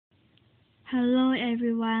Hello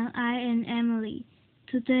everyone, I am Emily.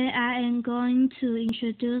 Today I am going to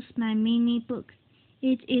introduce my mini book.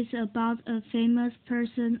 It is about a famous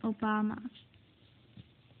person, Obama.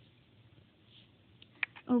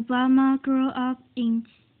 Obama grew up in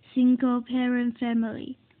single-parent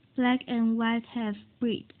family, black and white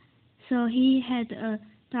half-breed, so he had a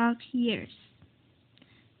dark years.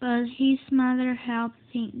 But his mother helped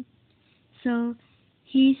him, so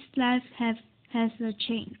his life has a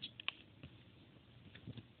change.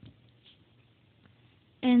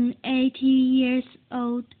 An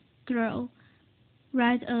 80-year-old girl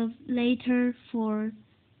wrote a letter for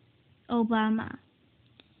Obama.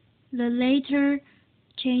 The letter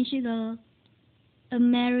changed the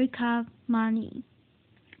America money.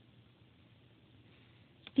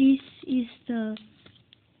 This is the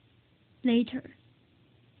letter.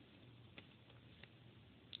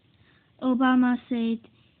 Obama said,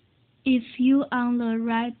 "If you are on the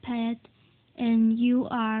right path and you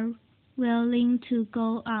are willing to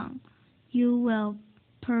go on, you will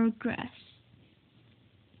progress."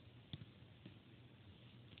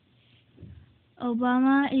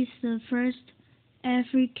 Obama is the first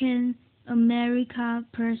African American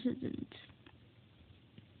president,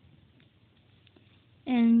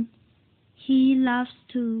 and he loves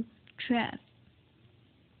to travel.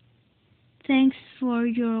 Thanks for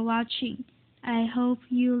your watching. I hope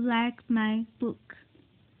you like my book.